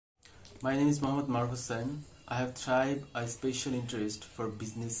My name is Maruf Hossain. I have tried a special interest for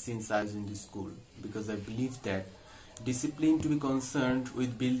business since I was in the school because I believe that discipline to be concerned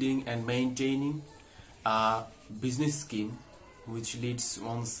with building and maintaining a business scheme which leads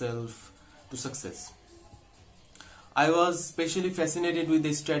oneself to success. I was especially fascinated with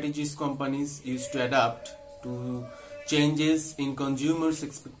the strategies companies used to adapt to changes in consumers'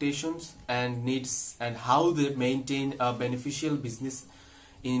 expectations and needs and how they maintain a beneficial business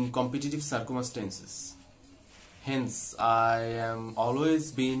in competitive circumstances. Hence, I am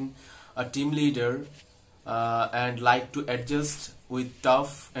always been a team leader and like to adjust with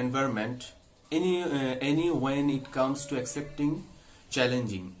tough environment any when it comes to accepting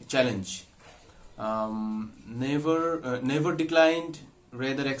challenge. Never declined,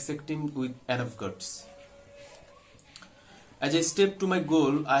 rather accepting with enough guts. As I step to my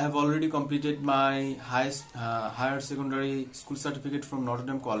goal, I have already completed my higher secondary school certificate from Notre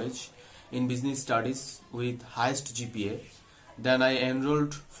Dame College in Business Studies with highest GPA. Then I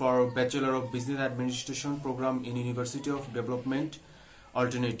enrolled for Bachelor of Business Administration program in University of Development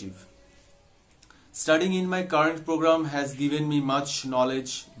Alternative. Studying in my current program has given me much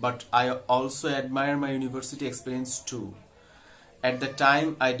knowledge, but I also admire my university experience too. At the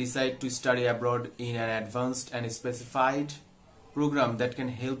time, I decided to study abroad in an advanced and specified program that can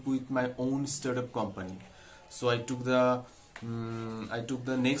help with my own startup company. So I took the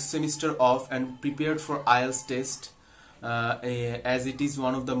next semester off and prepared for IELTS test as it is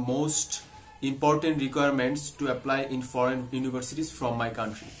one of the most important requirements to apply in foreign universities from my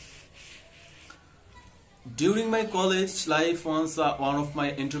country. During my college life, once one of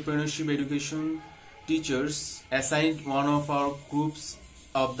my entrepreneurship education teachers assigned one of our groups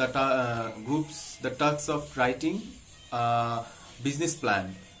the task of writing business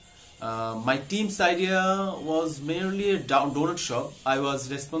plan. My team's idea was merely a donut shop. I was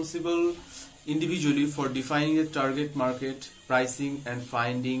responsible individually for defining the target market, pricing and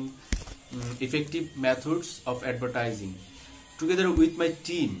finding effective methods of advertising. Together with my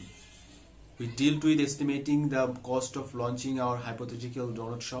team, we dealt with estimating the cost of launching our hypothetical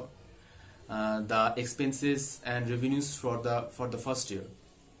donut shop, the expenses and revenues for the first year.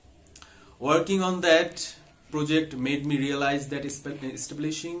 Working on that project made me realize that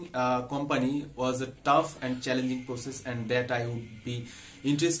establishing a company was a tough and challenging process, and that I would be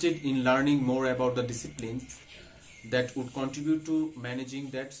interested in learning more about the disciplines that would contribute to managing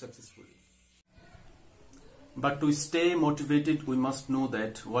that successfully. But to stay motivated, we must know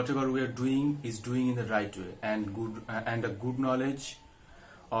that whatever we are doing is doing in the right way, and a good knowledge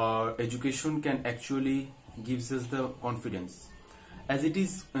or education can actually gives us the confidence. As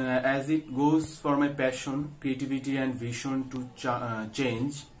it goes for my passion, creativity and vision to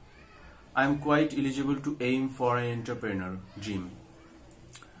change, I am quite eligible to aim for an entrepreneur dream.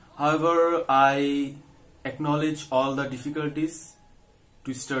 However, I acknowledge all the difficulties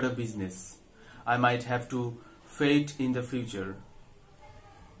to start a business I might have to face in the future.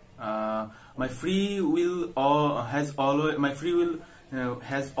 My free will has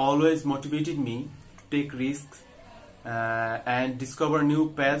always motivated me to take risks and discover new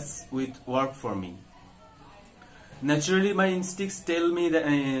paths which work for me. Naturally, my instincts tell me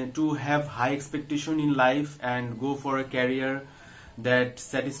that, to have high expectation in life and go for a career that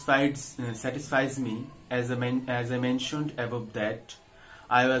satisfies me. As I mentioned above, that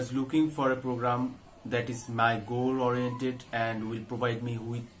I was looking for a program that is my goal oriented and will provide me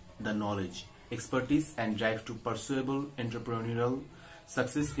with the knowledge, expertise and drive to pursuable entrepreneurial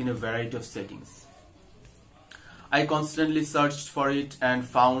success in a variety of settings. I constantly searched for it and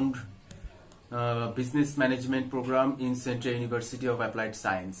found a business management program in Centria University of Applied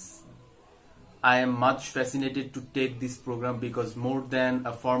Science. I am much fascinated to take this program because more than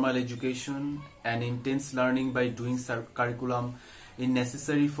a formal education and intense learning by doing curriculum is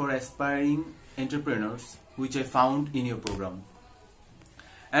necessary for aspiring entrepreneurs, which I found in your program.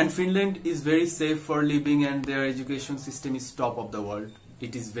 And Finland is very safe for living and their education system is top of the world.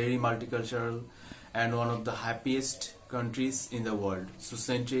 It is very multicultural and one of the happiest countries in the world. So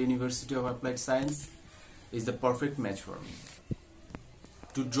Central University of Applied Science is the perfect match for me.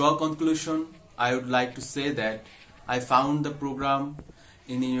 To draw a conclusion, I would like to say that I found the program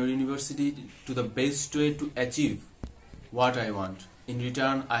in your university to the best way to achieve what I want. In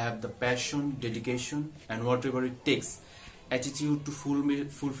return, I have the passion, dedication and whatever it takes, attitude to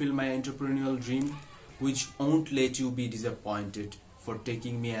fulfill my entrepreneurial dream, which won't let you be disappointed for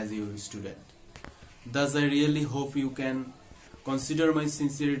taking me as your student. Thus, I really hope you can consider my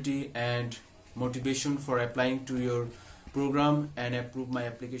sincerity and motivation for applying to your program and approve my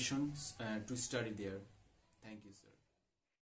applications to study there.